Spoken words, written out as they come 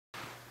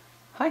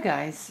Hi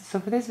guys, so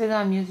for this video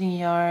I'm using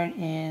yarn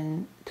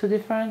in two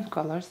different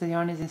colors. The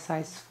yarn is in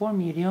size 4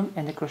 medium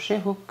and the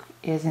crochet hook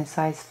is in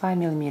size 5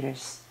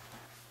 millimeters.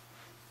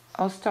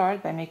 I'll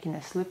start by making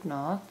a slip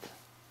knot.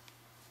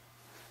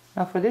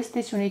 Now for this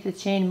stitch we need to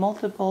chain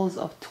multiples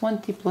of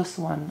 20 plus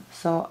 1.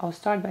 So I'll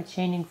start by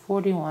chaining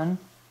 41.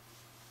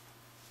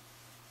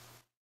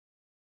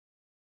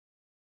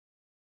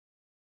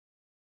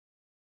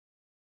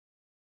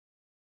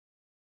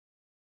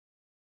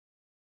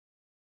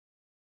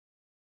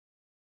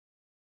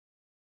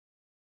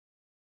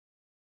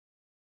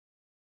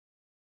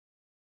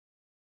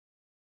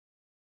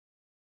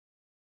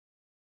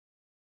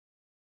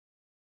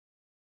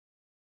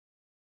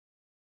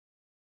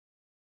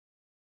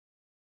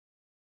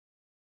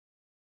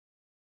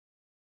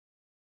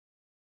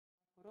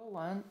 For row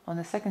 1, on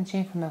the second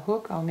chain from the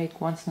hook, I'll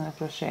make 1 single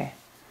crochet.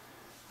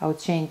 I'll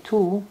chain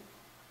 2,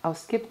 I'll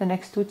skip the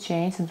next 2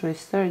 chains, and through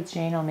this third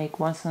chain I'll make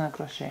 1 single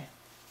crochet.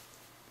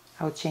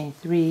 I'll chain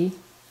 3,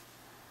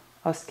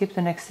 I'll skip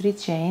the next 3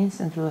 chains,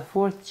 and through the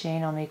fourth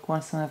chain I'll make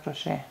 1 single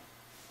crochet.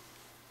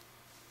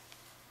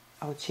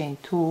 I'll chain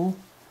 2,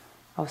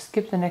 I'll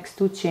skip the next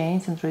 2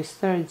 chains, and through this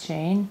third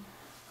chain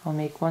I'll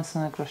make 1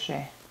 single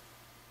crochet.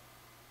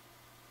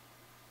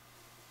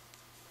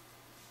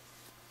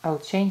 I'll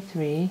chain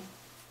 3,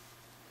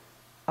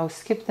 I'll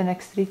skip the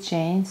next 3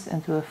 chains,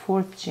 and through the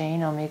fourth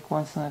chain I'll make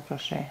 1 single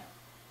crochet.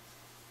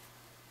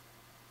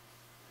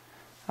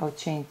 I'll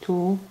chain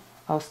 2,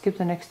 I'll skip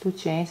the next 2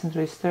 chains, and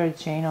through this third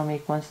chain I'll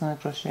make 1 single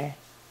crochet.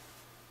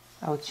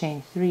 I'll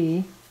chain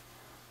 3,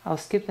 I'll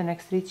skip the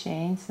next 3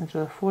 chains, and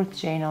through the fourth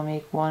chain I'll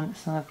make 1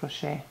 single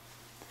crochet.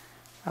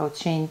 I'll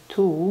chain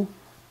 2,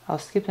 I'll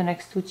skip the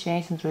next 2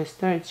 chains, and through this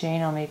third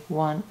chain I'll make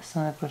 1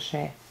 single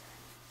crochet.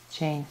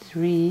 Chain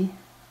 3,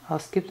 I'll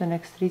skip the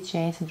next 3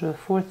 chains, and through the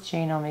fourth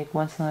chain I'll make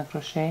 1 single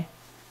crochet.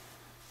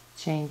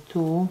 Chain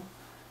 2,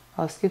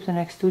 I'll skip the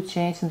next 2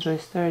 chains, and through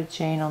this third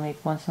chain I'll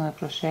make 1 single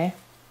crochet.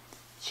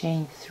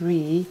 Chain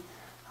 3,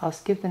 I'll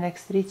skip the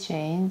next 3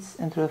 chains,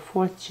 and through the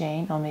fourth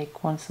chain I'll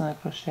make 1 single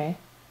crochet.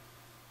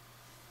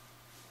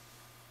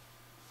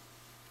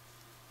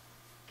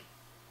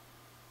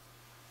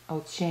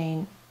 I'll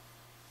chain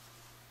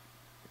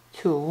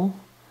 2,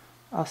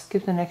 I'll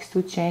skip the next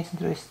 2 chains, and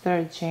through this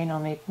third chain I'll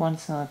make 1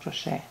 single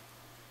crochet.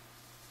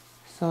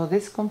 So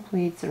this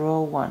completes row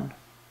 1.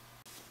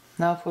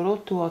 Now for row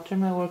 2 I'll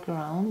turn my work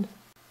around,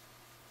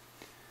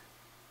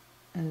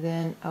 and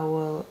then I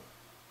will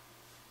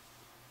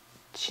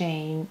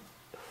chain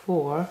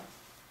 4.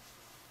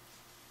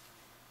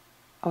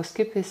 I'll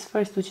skip this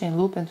first 2 chain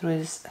loop, and through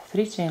this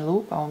 3 chain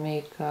loop I'll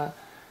make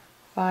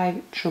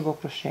 5 treble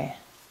crochet.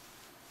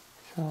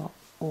 So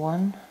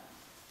 1,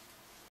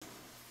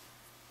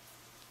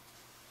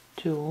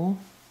 2,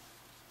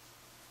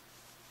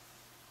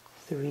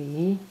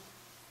 3,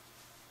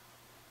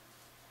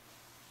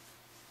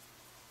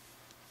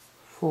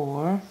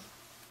 4,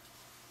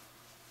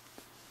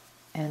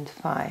 and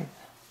 5.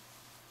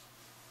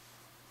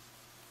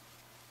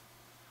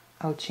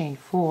 I'll chain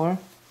 4,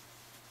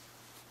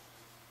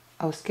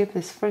 I'll skip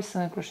this first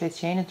single crochet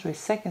chain, and through a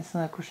second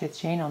single crochet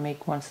chain I'll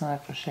make 1 single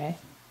crochet.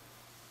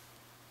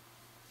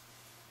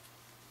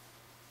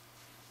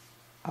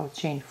 I'll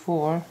chain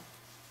 4,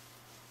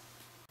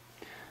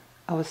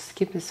 I will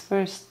skip this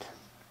first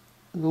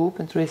loop,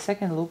 and through a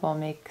second loop I'll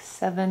make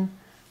 7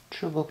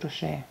 treble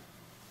crochet.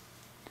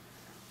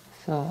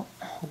 So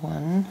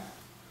 1,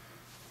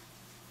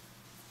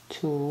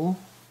 2,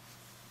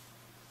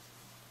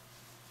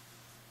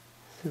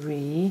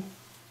 3,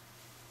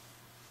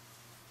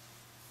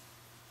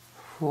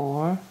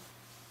 4,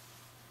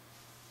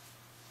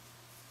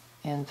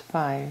 and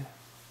 5.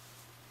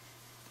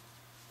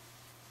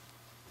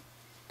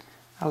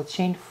 I'll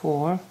chain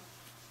 4,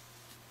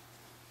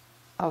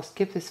 I'll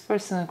skip this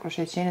first single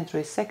crochet chain, and through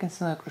a second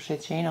single crochet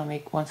chain I'll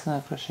make 1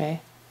 single crochet.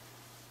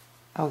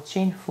 I'll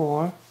chain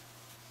 4,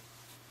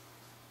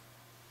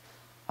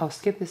 I'll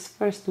skip this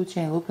first 2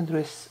 chain loop, and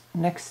through this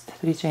next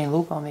 3 chain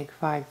loop I'll make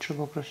 5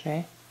 treble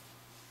crochet.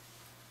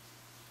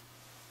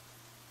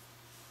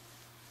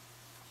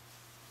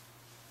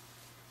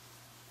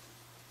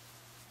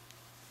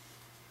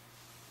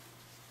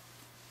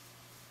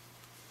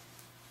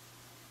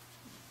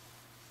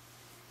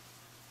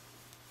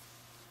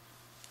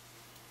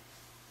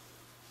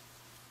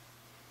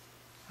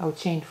 I'll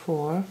chain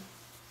 4,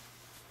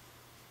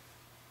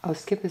 I'll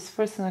skip this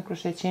first single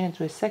crochet chain, and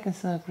through a second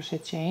single crochet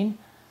chain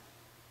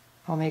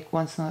I'll make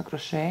 1 single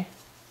crochet.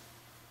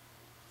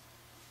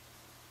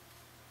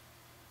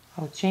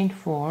 I'll chain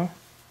 4,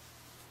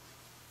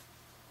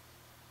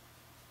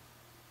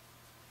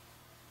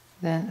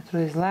 then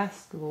through this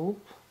last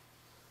loop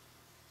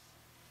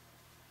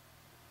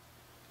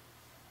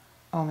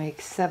I'll make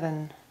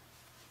 7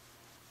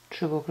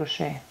 treble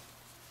crochet.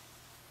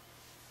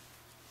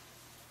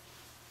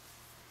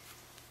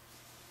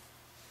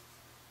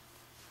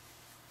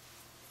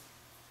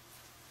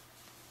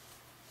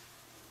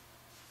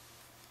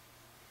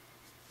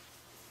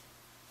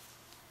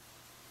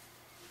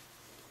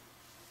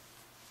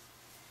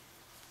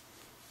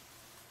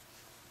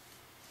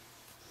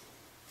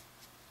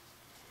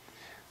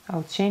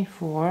 I'll chain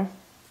 4,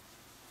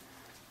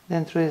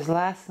 then through this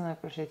last single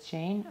crochet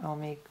chain I'll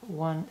make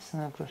 1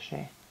 single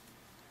crochet.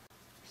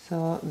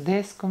 So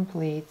this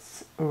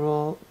completes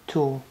row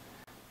 2.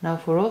 Now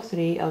for row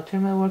 3 I'll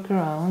turn my work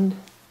around,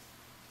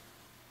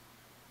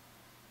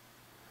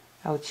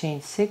 I'll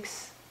chain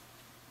 6,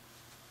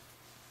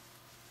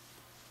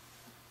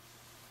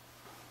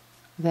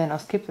 then I'll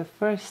skip the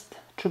first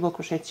triple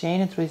crochet chain,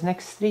 and through these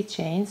next 3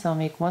 chains I'll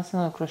make 1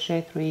 single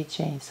crochet through each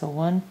chain. So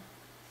 1,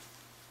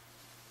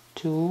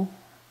 2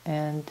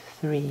 and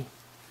 3.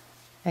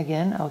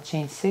 Again I'll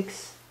chain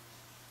 6,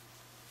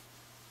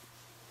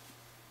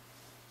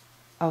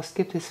 I'll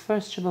skip this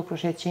first triple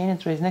crochet chain, and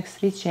through these next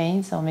 3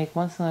 chains I'll make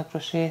 1 single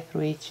crochet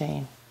through each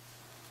chain.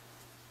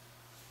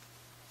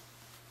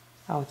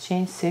 I'll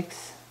chain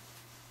 6,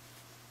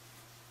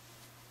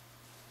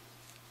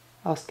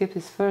 I'll skip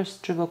this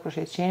first triple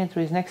crochet chain, and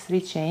through these next 3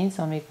 chains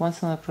I'll make 1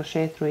 single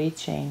crochet through each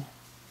chain.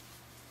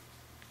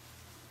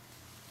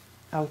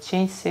 I'll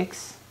chain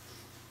 6,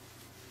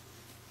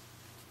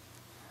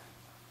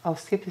 I'll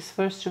skip this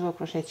first triple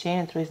crochet chain,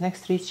 and through these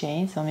next 3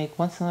 chains I'll make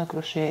 1 single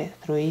crochet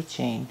through each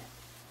chain.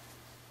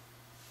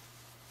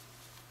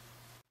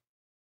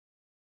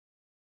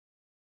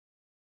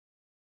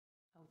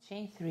 I'll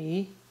chain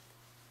 3,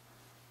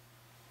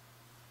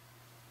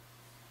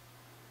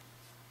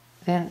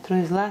 then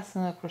through this last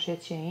single crochet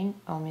chain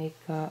I'll make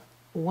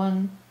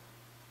 1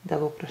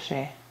 double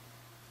crochet.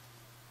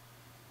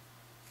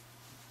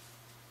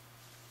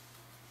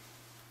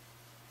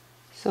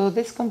 So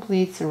this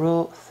completes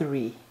row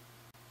 3.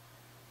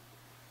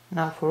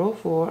 Now for row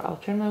 4 I'll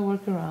turn my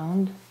work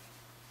around,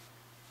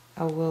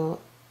 I will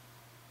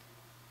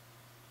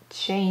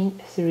chain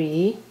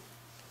 3,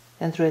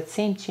 then through that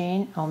same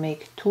chain I'll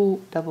make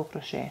 2 double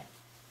crochet.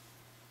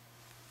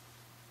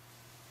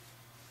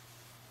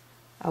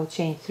 I'll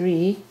chain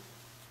 3,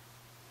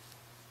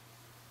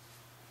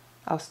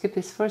 I'll skip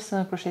this first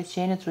single crochet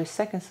chain, and through the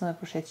second single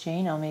crochet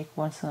chain I'll make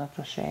 1 single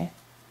crochet,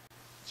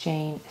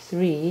 chain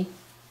 3,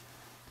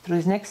 through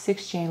this next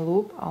 6 chain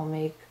loop I'll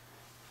make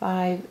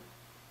 5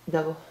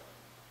 double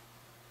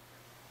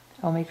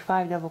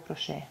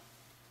crochet.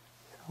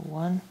 So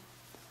 1,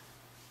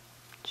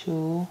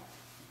 2,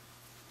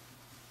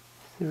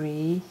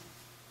 3,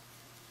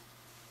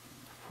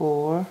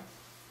 4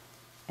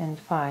 and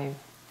 5.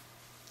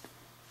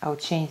 I'll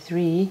chain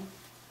 3,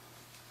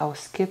 I'll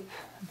skip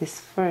this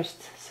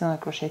first single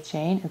crochet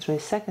chain, and through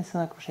the second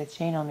single crochet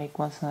chain I'll make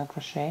 1 single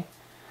crochet.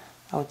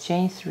 I'll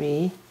chain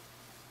 3,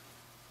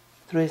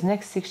 through this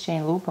next 6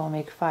 chain loop I'll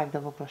make 5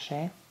 double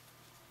crochet.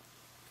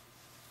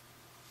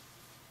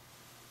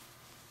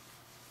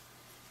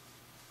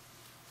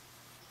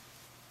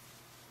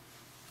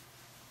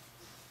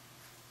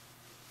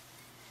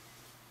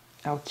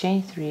 I'll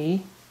chain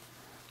 3,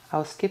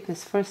 I'll skip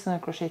this first single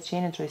crochet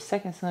chain, and through the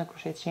second single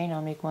crochet chain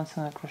I'll make 1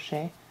 single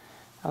crochet.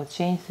 I'll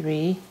chain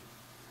 3,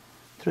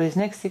 through this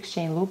next 6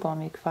 chain loop I'll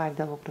make 5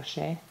 double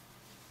crochet.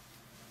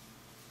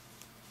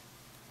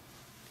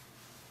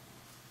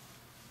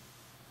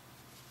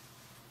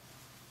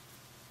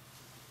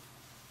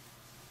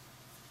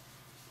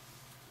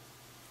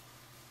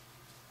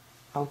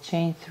 I'll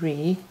chain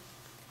 3,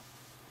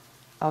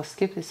 I'll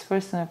skip this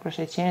first single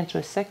crochet chain, and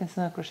through the second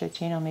single crochet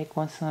chain I'll make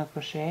 1 single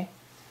crochet.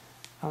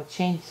 I'll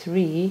chain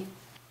 3.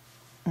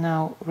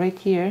 Now right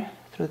here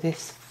through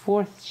this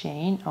 4th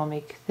chain I'll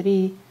make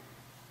 3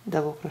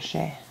 double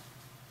crochet.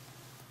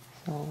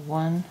 So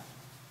 1,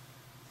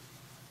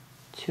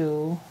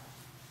 2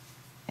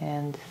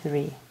 and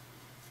 3.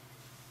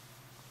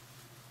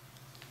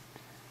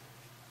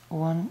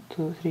 1,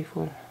 2, 3,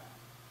 4.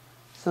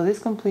 So this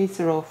completes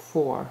row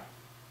 4.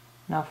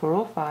 Now for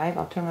row 5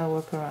 I'll turn my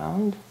work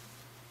around,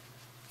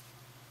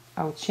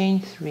 I'll chain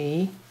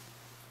 3,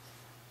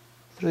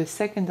 through the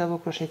second double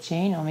crochet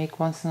chain I'll make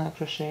 1 single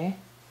crochet.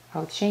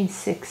 I'll chain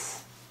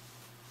 6.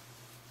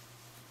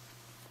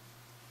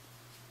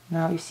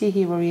 Now you see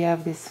here where we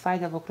have these 5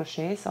 double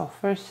crochets, I'll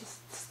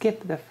first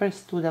skip the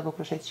first 2 double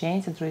crochet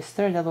chains, and through this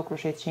third double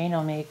crochet chain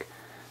I'll make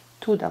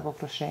 2 double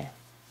crochet.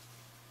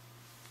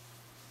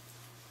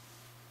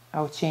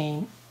 I'll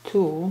chain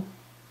 2,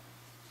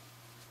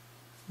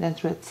 then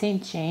through that same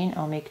chain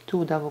I'll make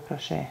 2 double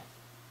crochet.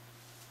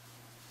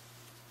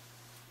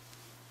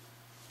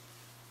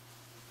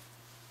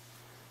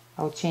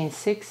 I'll chain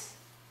 6.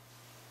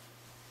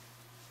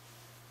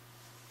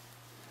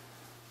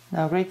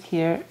 Now right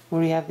here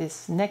where we have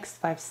this next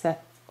 5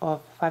 set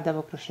of 5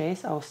 double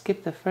crochets, I'll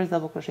skip the first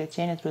double crochet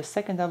chain, and through the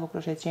second double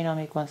crochet chain I'll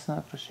make 1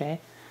 single crochet.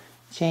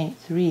 Chain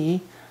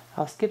 3,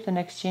 I'll skip the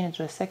next chain, and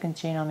through the second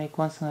chain I'll make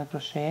 1 single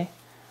crochet.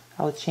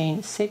 I'll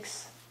chain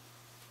 6.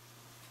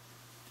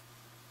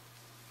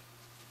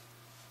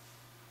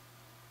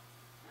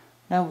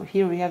 Now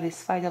here we have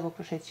these 5 double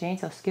crochet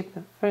chains, I'll skip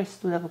the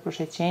first 2 double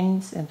crochet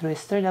chains, and through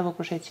this third double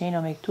crochet chain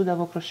I'll make 2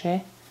 double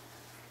crochet.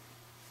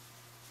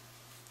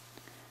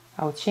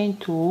 I'll chain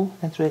 2,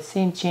 and through the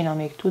same chain I'll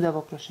make 2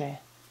 double crochet.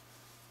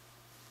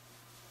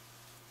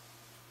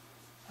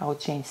 I'll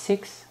chain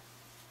 6.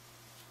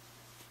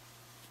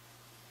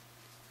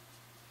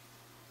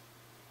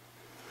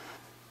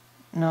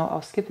 Now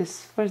I'll skip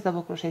this first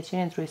double crochet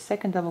chain, and through a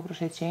second double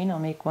crochet chain I'll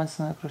make 1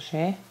 single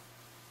crochet.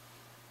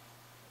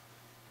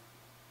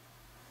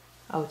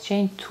 I'll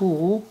chain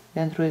 2,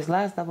 then through his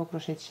last double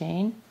crochet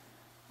chain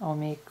I'll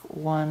make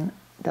 1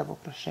 double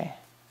crochet.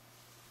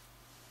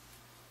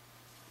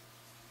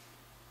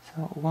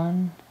 So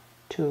 1,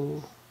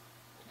 2,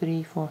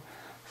 3, 4.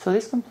 So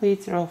this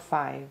completes row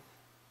 5.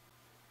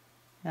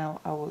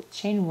 Now I will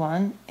chain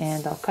 1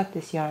 and I'll cut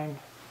this yarn.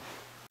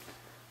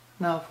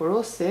 Now for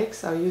row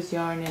 6 I'll use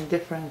yarn in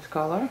different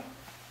color.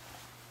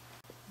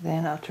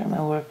 Then I'll turn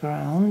my work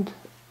around.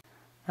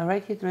 Now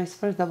right here through this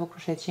first double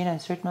crochet chain, I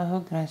insert my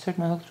hook, then I insert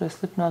my hook through a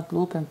slip knot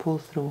loop and pull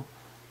through.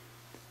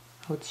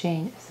 I'll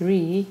chain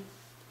 3.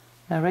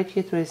 Now right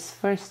here through this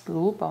first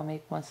loop I'll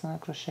make 1 single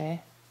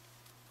crochet.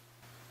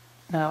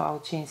 Now I'll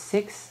chain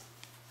 6.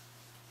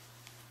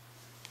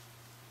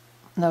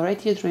 Now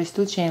right here through this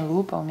 2 chain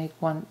loop I'll make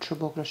 1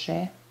 triple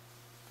crochet.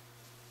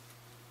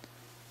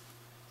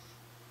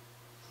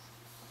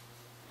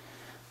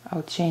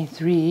 I'll chain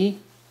 3.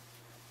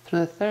 Through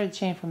the third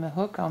chain from the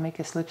hook I'll make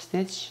a slip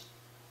stitch.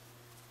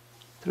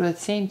 Through that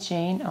same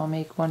chain I'll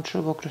make 1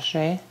 triple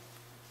crochet.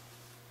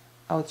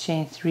 I'll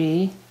chain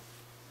 3.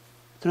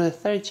 Through the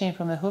third chain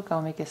from the hook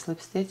I'll make a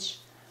slip stitch.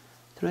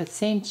 Through that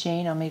same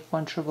chain I'll make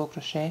 1 triple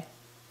crochet.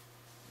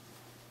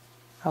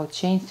 I'll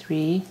chain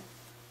 3.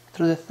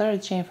 Through the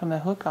third chain from the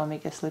hook I'll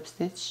make a slip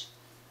stitch.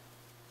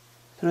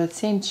 Through that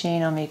same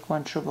chain I'll make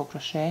 1 triple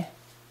crochet.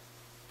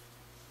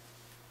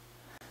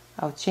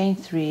 I'll chain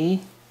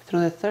 3. Through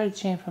the third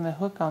chain from the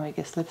hook I'll make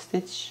a slip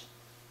stitch.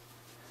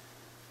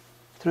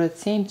 Through that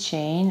same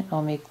chain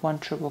I'll make 1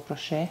 triple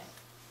crochet.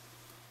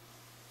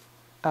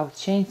 I'll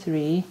chain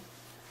 3.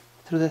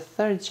 Through the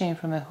third chain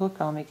from the hook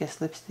I'll make a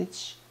slip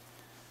stitch.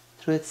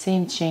 Through that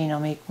same chain I'll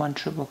make 1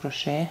 triple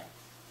crochet.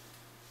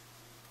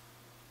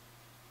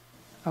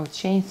 I'll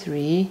chain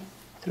 3.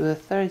 Through the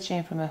third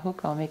chain from the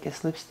hook I'll make a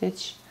slip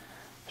stitch.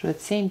 Through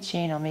that same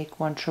chain I'll make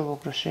 1 triple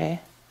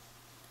crochet.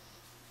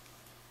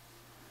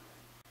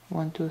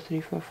 1, 2,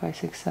 3, 4, 5,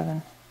 6,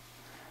 7.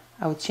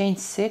 I'll chain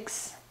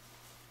 6.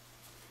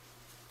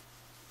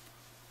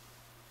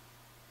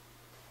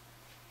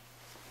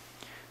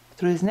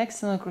 Through this next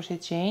single crochet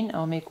chain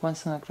I'll make 1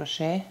 single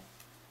crochet.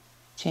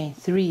 Chain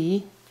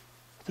 3.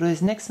 Through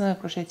this next single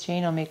crochet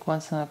chain I'll make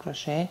 1 single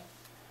crochet.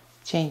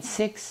 Chain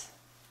 6.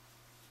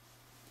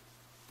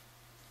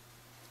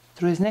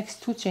 Through this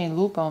next 2 chain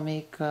loop I'll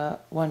make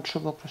 1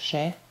 triple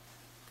crochet.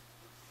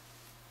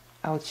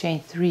 I'll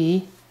chain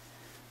 3.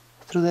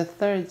 Through the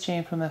third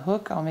chain from the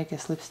hook I'll make a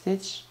slip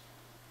stitch.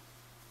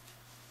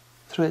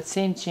 Through that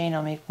same chain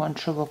I'll make 1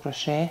 triple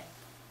crochet.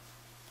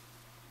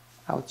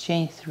 I'll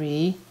chain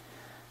 3.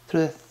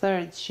 Through the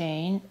third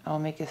chain I'll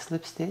make a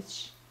slip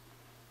stitch.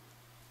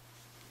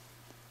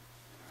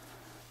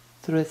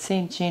 Through the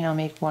same chain I'll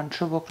make 1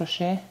 triple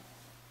crochet.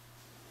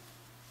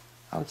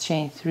 I'll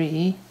chain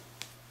 3.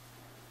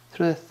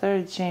 Through the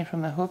third chain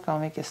from the hook I'll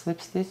make a slip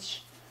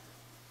stitch.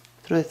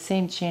 Through the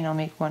same chain I'll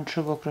make 1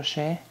 triple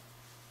crochet.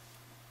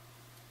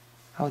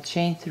 I'll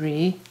chain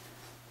 3.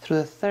 Through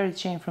the third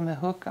chain from the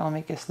hook I'll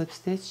make a slip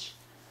stitch.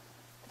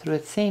 Through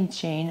the same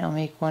chain I'll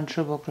make 1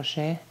 triple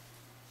crochet.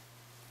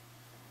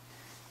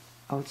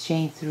 I'll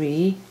chain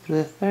 3. Through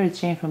the third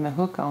chain from the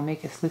hook I'll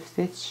make a slip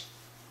stitch.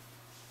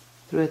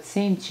 Through that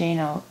same chain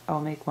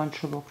I'll make 1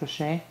 triple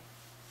crochet.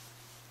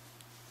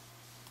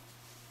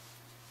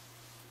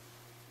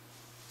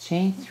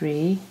 Chain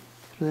 3.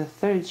 Through the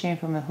third chain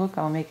from the hook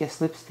I'll make a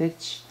slip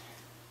stitch.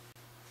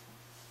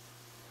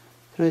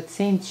 Through that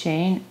same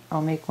chain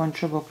I'll make 1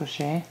 triple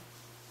crochet.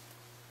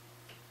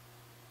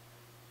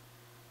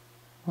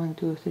 1,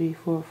 2, 3,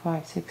 4,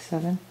 5, 6,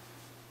 7.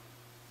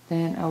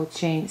 Then I'll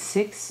chain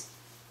 6.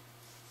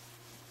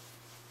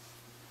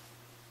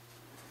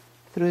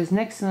 Through his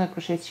next single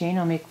crochet chain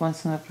I'll make 1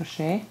 single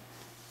crochet.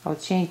 I'll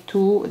chain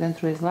 2, then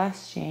through his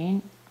last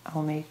chain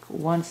I'll make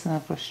 1 single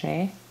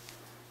crochet.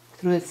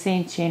 Through that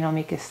same chain I'll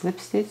make a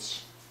slip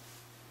stitch.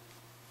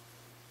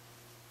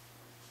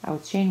 I'll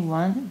chain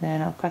 1,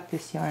 then I'll cut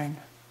this yarn.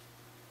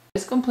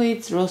 This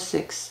completes row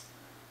 6.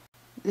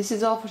 This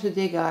is all for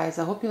today, guys.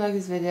 I hope you like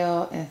this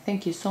video and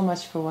thank you so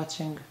much for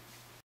watching.